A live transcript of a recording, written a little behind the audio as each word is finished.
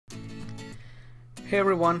Hey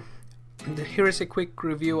everyone, here is a quick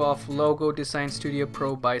review of Logo Design Studio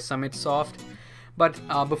Pro by SummitSoft. But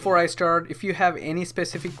before I start, if you have any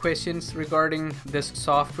specific questions regarding this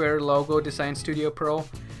software, Logo Design Studio Pro,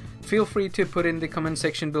 feel free to put in the comment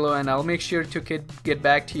section below and I'll make sure to get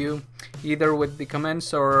back to you either with the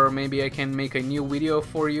comments or maybe I can make a new video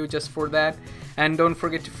for you just for that. And don't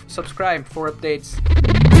forget to subscribe for updates.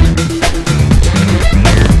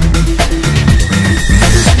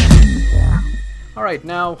 Alright,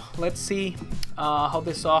 now let's see how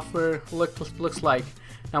the software looks like.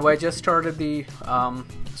 Now I just started the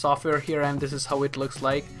software here and this is how it looks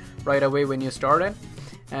like right away when you start it.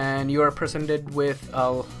 And you are presented with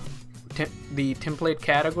the template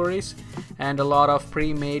categories and a lot of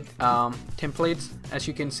pre-made templates, as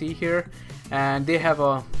you can see here. And they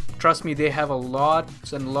have trust me, they have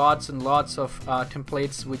lots and lots and lots of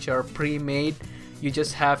templates which are pre-made. You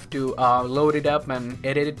just have to load it up and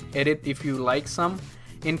edit if you like some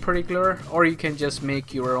in particular, or you can just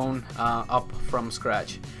make your own up from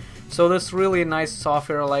scratch. So this is really nice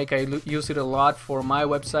software. Like, I use it a lot for my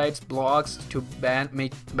websites, blogs, to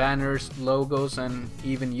make banners, logos, and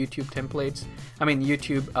even YouTube templates. I mean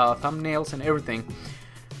YouTube thumbnails and everything.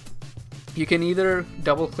 You can either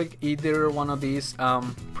double click either one of these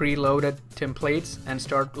preloaded templates and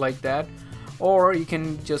start like that, or you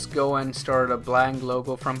can just go and start a blank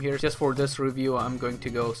logo from here. Just for this review, I'm going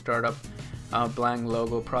to go start up a blank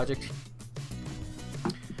logo project.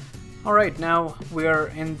 Alright, now we are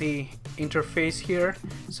in the interface here.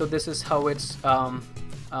 So this is how it's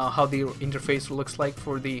how the interface looks like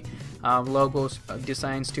for the Logos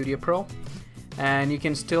Design Studio Pro. And you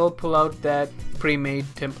can still pull out that pre-made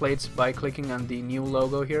templates by clicking on the new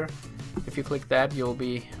logo here. If you click that, you'll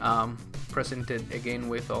be presented again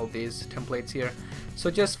with all these templates here. So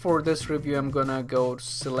just for this review, I'm gonna go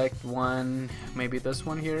select one, maybe this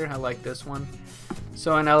one here. I like this one.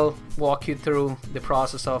 So, and I'll walk you through the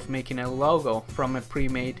process of making a logo from a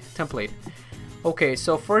pre-made template. Okay,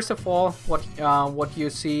 so first of all, what you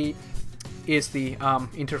see is the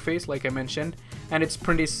interface, like I mentioned, and it's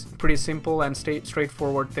pretty simple and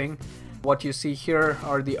straightforward thing. What you see here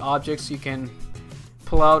are the objects you can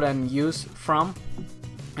pull out and use from.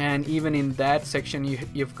 And even in that section,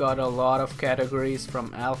 you've got a lot of categories,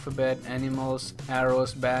 from alphabet, animals,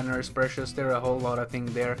 arrows, banners, brushes. There are a whole lot of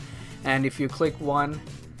things there. And if you click one,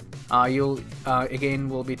 you'll again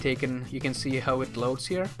will be taken. You can see how it loads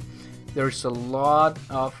here. There's a lot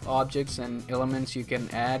of objects and elements you can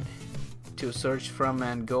add to search from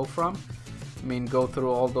and go from. I mean, go through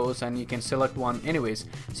all those and you can select one anyways.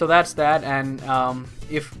 So that's that. And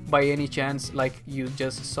if by any chance, like you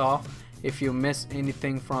just saw, if you miss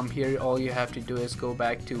anything from here, all you have to do is go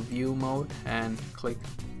back to view mode and click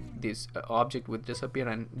this object would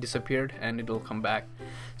disappeared and it'll come back.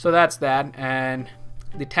 So that's that. And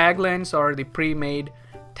the taglines are the pre-made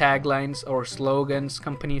taglines or slogans,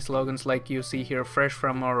 company slogans, like you see here, fresh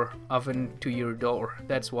from our oven to your door.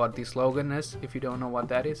 That's what the slogan is, if you don't know what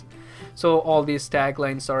that is. So all these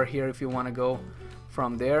taglines are here if you want to go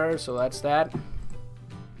from there. So that's that.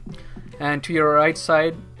 And to your right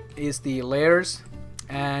side is the layers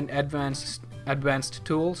and advanced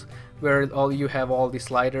tools, where you have all the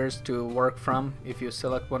sliders to work from. If you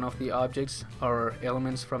select one of the objects or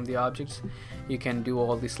elements from the objects, you can do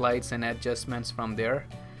all the slides and adjustments from there.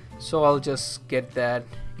 So I'll just get to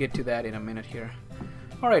that in a minute here.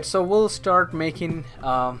 Alright, so we'll start making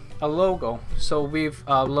a logo. So we've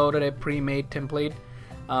loaded a pre-made template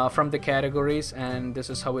from the categories, and this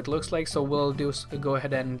is how it looks like. So we'll go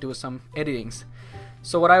ahead and do some editings.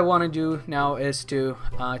 So what I want to do now is to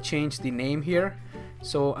change the name here.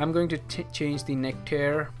 So I'm going to change the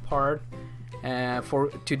nectar part.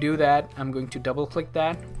 To do that, I'm going to double click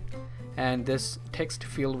that, and this text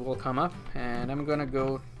field will come up, and I'm gonna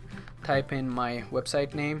go type in my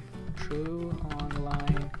website name,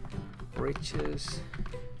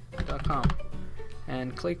 trueonlineriches.com,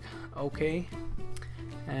 and click OK,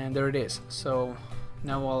 and there it is. So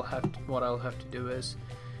now what I'll have to do is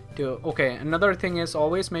okay, another thing is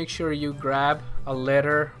always make sure you grab a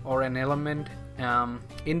letter or an element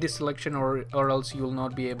in the selection, or else you will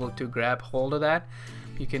not be able to grab hold of that.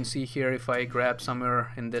 You can see here, if I grab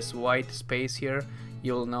somewhere in this white space here,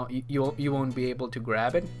 you won't be able to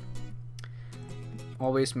grab it.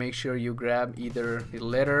 Always make sure you grab either the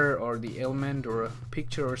letter or the element or a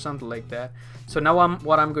picture or something like that. So now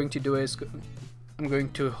what I'm going to do is I'm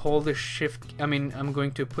going to hold the shift, I'm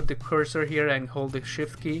going to put the cursor here and hold the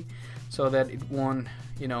shift key so that it won't,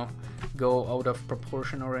 go out of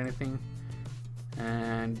proportion or anything,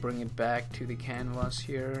 and bring it back to the canvas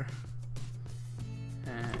here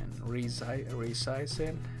and resize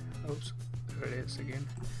it. Oops, there it is again,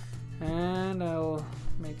 and I'll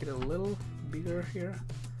make it a little bigger here,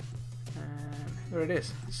 and there it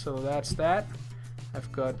is. So that's that.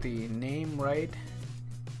 I've got the name right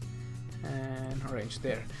and orange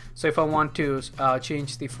there. So if I want to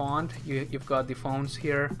change the font, you've got the fonts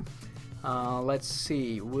here. Let's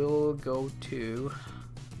see, we'll go to,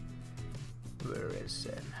 where is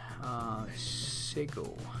it?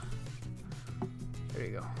 Sigo. There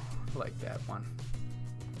you go, like that one.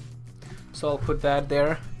 So I'll put that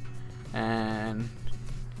there and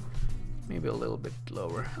maybe a little bit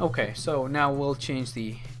lower. Okay, so now we'll change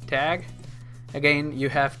the tag. Again, you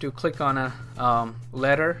have to click on a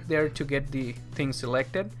letter there to get the thing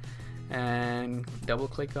selected, and double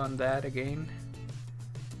click on that again.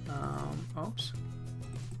 Oops.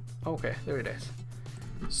 Okay, there it is.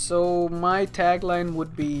 So my tagline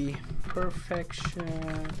would be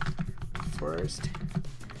perfection first.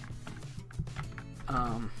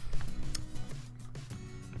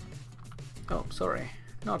 Oh, sorry,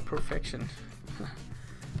 not perfection.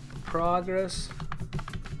 Progress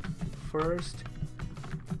first,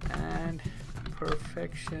 and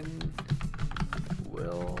perfection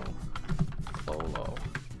will follow.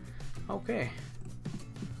 Okay.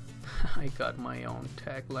 I got my own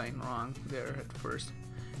tagline wrong there at first.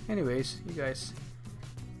 Anyways, you guys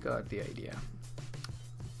got the idea.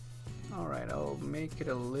 Alright, I'll make it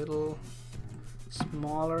a little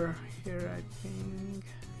smaller here, I think.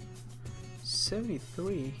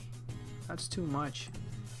 73, that's too much.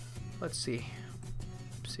 Let's see,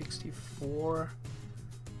 64,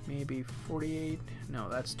 maybe 48. No,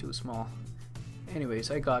 that's too small.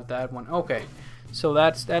 Anyways, I got that one. Okay, so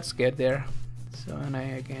that's good there. So, and I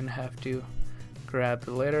again have to grab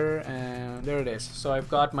the letter, and there it is. So I've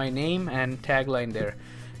got my name and tagline there.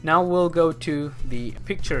 Now we'll go to the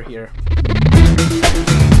picture here.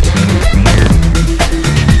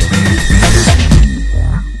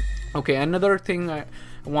 Okay, another thing I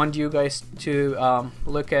want you guys to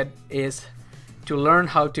look at is to learn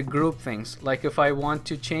how to group things. Like if I want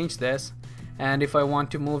to change this, and if I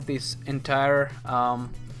want to move this entire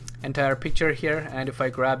picture here, and if I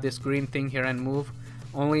grab this green thing here and move,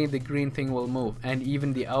 only the green thing will move, and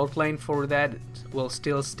even the outline for that will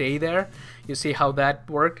still stay there. You see how that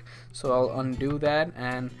worked? So I'll undo that,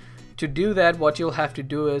 and to do that, what you'll have to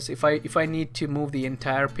do is, if I need to move the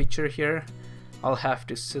entire picture here, I'll have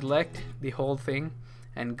to select the whole thing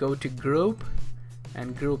and go to group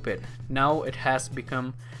and group it. Now it has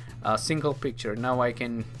become a single picture. Now I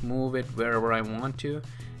can move it wherever I want to,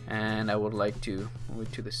 and I would like to move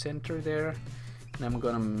it to the center there, and I'm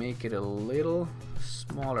gonna make it a little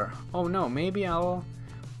smaller. Oh no, maybe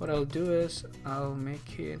what I'll do is I'll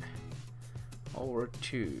make it over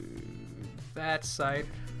to that side.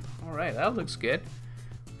 Alright, that looks good.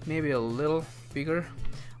 Maybe a little bigger.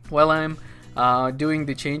 While I'm doing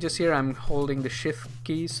the changes here, I'm holding the shift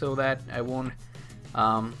key so that I won't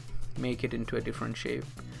make it into a different shape.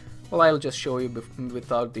 Well, I'll just show you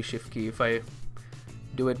without the shift key. If I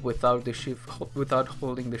do it without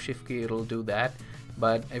holding the shift key, it'll do that.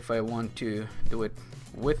 But if I want to do it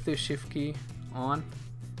with the shift key on,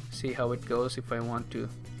 see how it goes. If I want to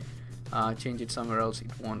change it somewhere else,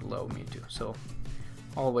 it won't allow me to. So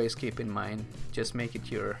always keep in mind, just make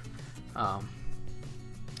it your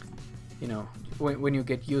you know, when you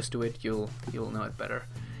get used to it, you'll know it better.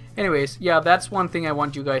 Anyways, yeah, that's one thing I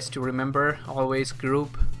want you guys to remember. Always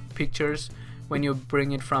group pictures when you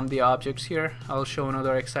bring it from the objects here. I'll show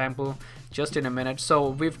another example just in a minute. So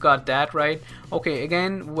we've got that right. Okay,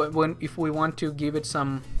 again, if we want to give it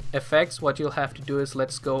some effects, what you'll have to do is,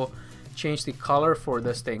 let's go change the color for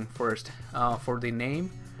this thing first, for the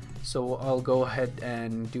name. So I'll go ahead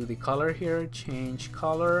and do the color here, change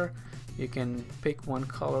color. You can pick one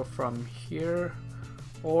color from here,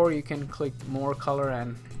 or you can click more color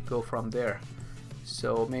and go from there.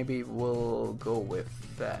 So maybe we'll go with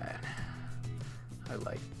that. I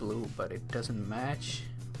like blue, but it doesn't match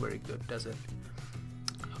very good, does it?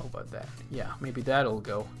 How about that? Yeah, maybe that'll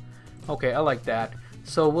go. Okay, I like that.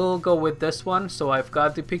 So we'll go with this one. So I've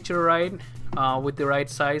got the picture right, with the right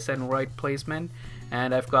size and right placement,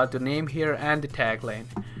 and I've got the name here and the tagline.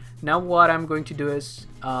 Now what I'm going to do is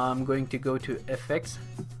I'm going to go to FX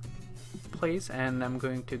place, and I'm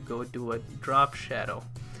going to go do a drop shadow.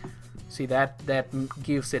 See, that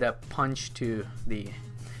gives it a punch to the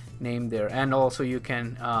name there. And also you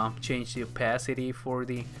can change the opacity for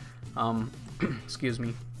the excuse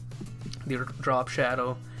me, the drop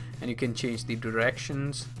shadow, and you can change the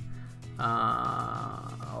directions.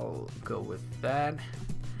 I'll go with that,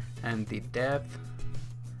 and the depth,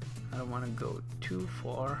 I don't want to go too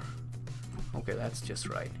far. Okay, that's just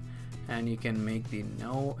right. And you can make the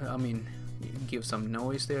give some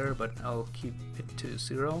noise there, but I'll keep it to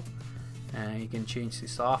 0. And you can change the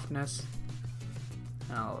softness.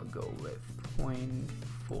 I'll go with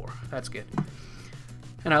 0.4. That's good.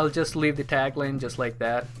 And I'll just leave the tagline just like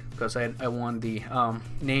that because I want the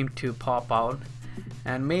name to pop out.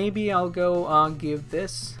 And maybe I'll go give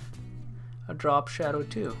this a drop shadow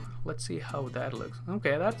too. Let's see how that looks.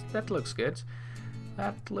 Okay, that looks good.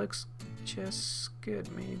 That looks just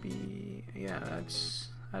good. Maybe, yeah,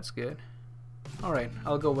 that's good. Alright,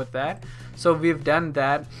 I'll go with that. So we've done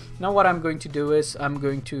that. Now what I'm going to do is I'm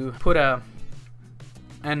going to put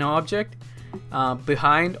an object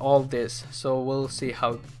behind all this. So we'll see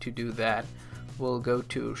how to do that. We'll go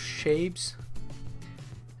to shapes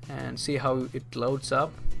and see how it loads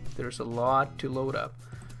up. There's a lot to load up.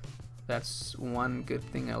 That's one good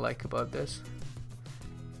thing I like about this.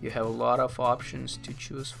 You have a lot of options to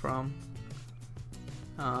choose from.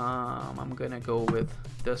 I'm gonna go with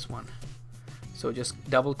this one. So just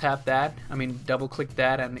double tap that, double click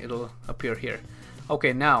that, and it'll appear here.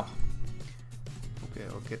 Okay, now, okay,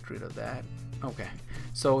 I'll get rid of that. Okay,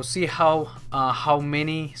 so see how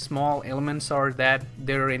many small elements are that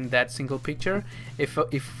there in that single picture.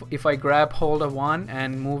 If I grab hold of one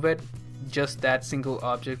and move it, just that single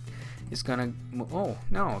object is gonna move. Oh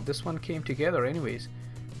no, this one came together anyways.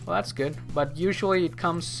 Well, that's good, but usually it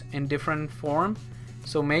comes in different form,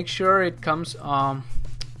 so make sure it comes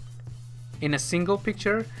in a single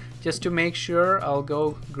picture. Just to make sure, I'll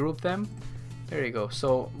go group them. There you go.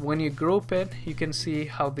 So when you group it, you can see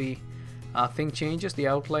how the thing changes, the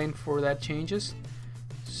outline for that changes.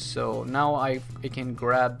 So now I can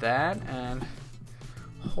grab that and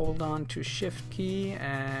hold on to shift key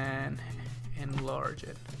and enlarge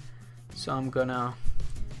it. So I'm gonna,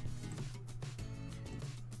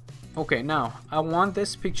 okay, now I want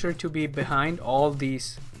this picture to be behind all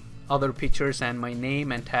these other pictures and my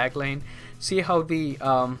name and tagline. See how the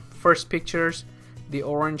first pictures, the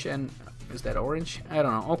orange and, is that orange? I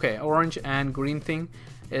don't know. Okay, orange and green thing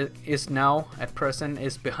is now at present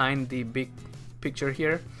is behind the big picture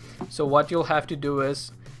here. So what you'll have to do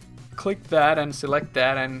is click that and select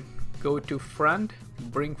that and go to front,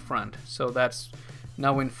 bring front. So that's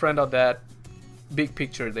now in front of that big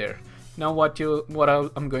picture there. Now what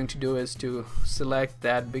I'm going to do is to select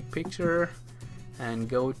that big picture and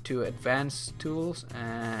go to advanced tools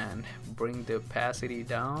and bring the opacity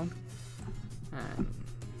down and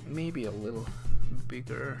maybe a little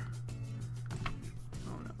bigger.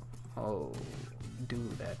 Oh no, I'll do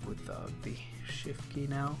that without the shift key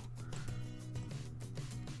now.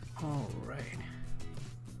 Alright,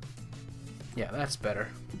 yeah, that's better.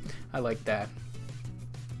 I like that.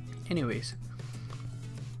 Anyways,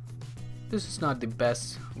 this is not the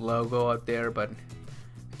best logo out there, but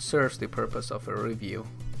it serves the purpose of a review.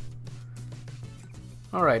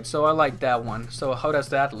 Alright, so I like that one. So how does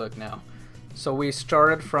that look now? So we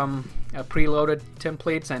started from preloaded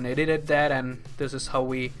templates and edited that, and this is how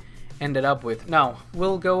we ended up with. Now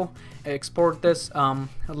we'll go export this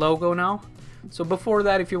logo now. So before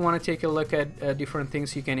that, if you want to take a look at different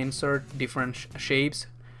things, you can insert different shapes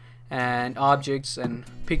and objects and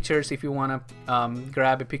pictures. If you want to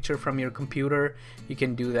grab a picture from your computer, you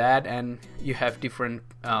can do that, and you have different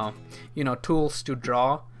tools to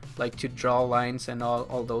draw, like to draw lines and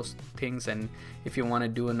all those things. And if you want to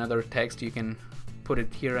do another text, you can put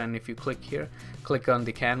it here, and if you click here, click on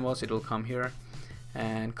the canvas, it'll come here.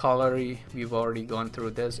 And color, we've already gone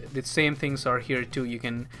through this. The same things are here too. You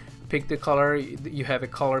can pick the color. You have a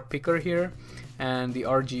color picker here, and the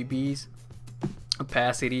RGBs,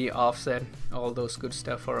 opacity, offset, all those good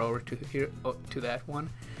stuff are over to here, to that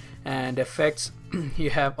one. And effects,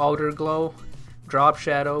 you have outer glow, drop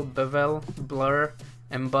shadow, bevel, blur,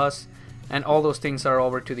 emboss, and all those things are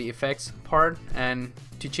over to the effects part. And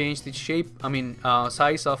to change the shape,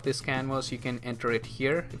 size of this canvas, you can enter it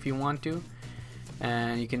here if you want to,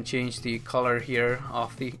 and you can change the color here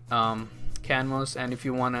of the canvas. And if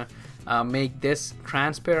you want to make this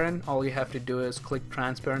transparent, all you have to do is click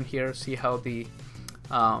transparent here. See how the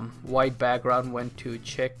white background went to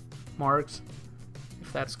check marks,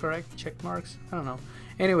 if that's correct, check marks, I don't know.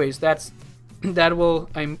 Anyways, that will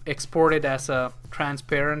export it as a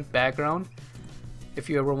transparent background. If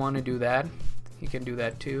you ever want to do that, you can do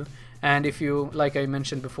that too. And if you, like I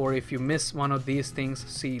mentioned before, if you miss one of these things,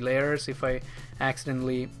 see layers. If I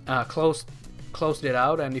accidentally closed it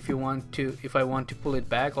out, and if I want to pull it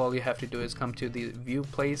back, all you have to do is come to the view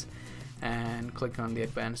place and click on the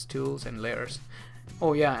advanced tools and layers.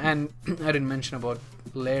 Oh yeah, and I didn't mention about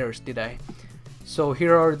layers, did I? So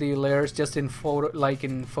here are the layers just in like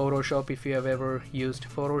in Photoshop. If you have ever used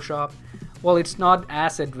Photoshop, well, it's not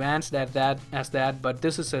as advanced as that, but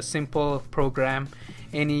this is a simple program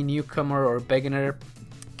any newcomer or beginner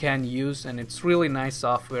can use, and it's really nice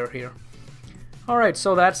software here. Alright,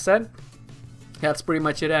 so that's it. That's pretty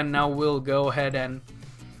much it, and now we'll go ahead and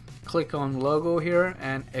click on logo here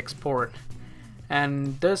and export.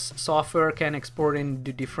 And this software can export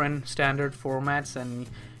into different standard formats, and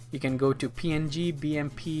you can go to PNG,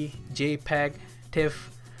 BMP, JPEG, TIFF,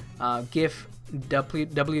 GIF,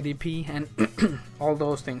 WDP, and all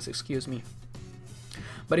those things, excuse me.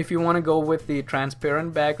 But if you want to go with the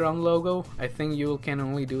transparent background logo, I think you can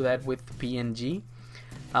only do that with PNG.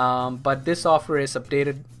 But this software is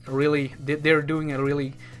updated really, they're doing a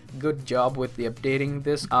really good job with the updating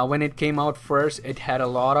this. When it came out first, it had a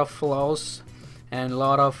lot of flaws and a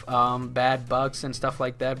lot of bad bugs and stuff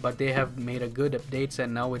like that, but they have made a good updates,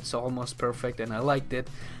 and now it's almost perfect, and I liked it.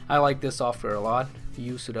 I like this software a lot,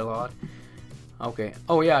 use it a lot. Okay,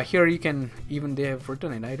 oh yeah, here you can even, they have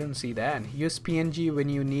written it, I don't see that. Use PNG when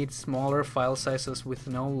you need smaller file sizes with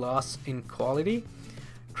no loss in quality.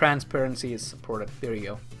 Transparency is supported. There you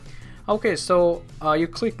go. Okay, so you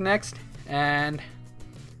click next and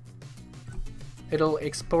it'll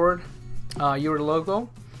export your logo,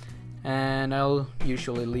 and I'll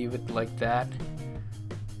usually leave it like that,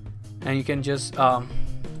 and you can just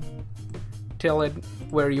tell it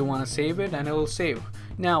where you want to save it, and it'll save.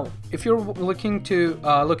 Now if you're looking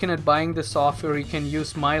at buying the software, you can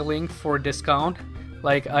use my link for discount.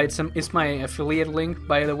 Like it's my affiliate link,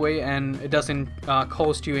 by the way, and it doesn't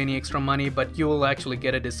cost you any extra money, but you will actually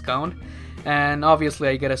get a discount, and obviously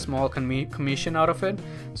I get a small commission out of it.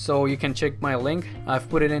 So you can check my link, I've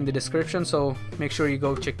put it in the description, so make sure you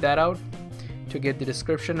go check that out to get the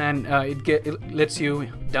description, and it lets you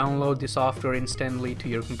download the software instantly to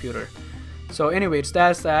your computer. So anyways,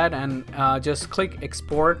 that's that, and just click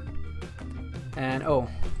export, and oh,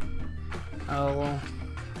 I'll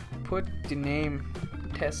put the name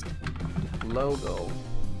test logo,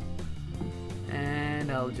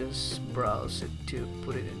 and I'll just browse it to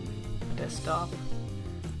put it in desktop.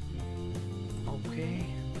 Okay,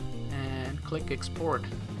 and click export.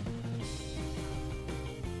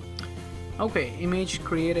 Okay, image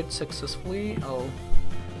created successfully. I'll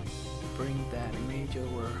bring that image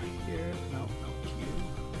over here. No, not you.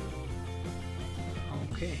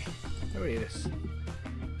 Okay, there it is.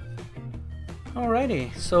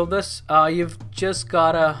 Alrighty, so this you've just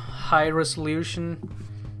got a high resolution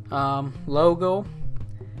logo,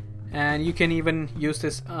 and you can even use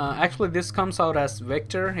this. Actually, this comes out as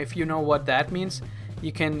vector. If you know what that means,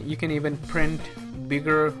 you can even print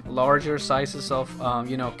bigger, larger sizes of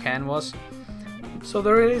you know, canvas. So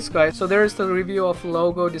there it is, guys. So there is the review of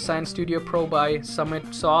Logo Design Studio Pro by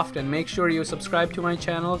SummitSoft, and make sure you subscribe to my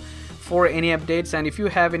channel for any updates. And if you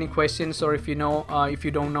have any questions, or if you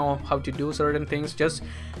don't know how to do certain things, just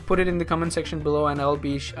put it in the comment section below, and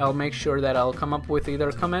I'll make sure that I'll come up with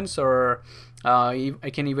either comments, or I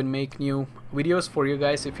can even make new videos for you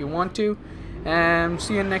guys if you want to. And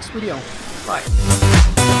see you in the next video.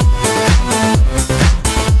 Bye.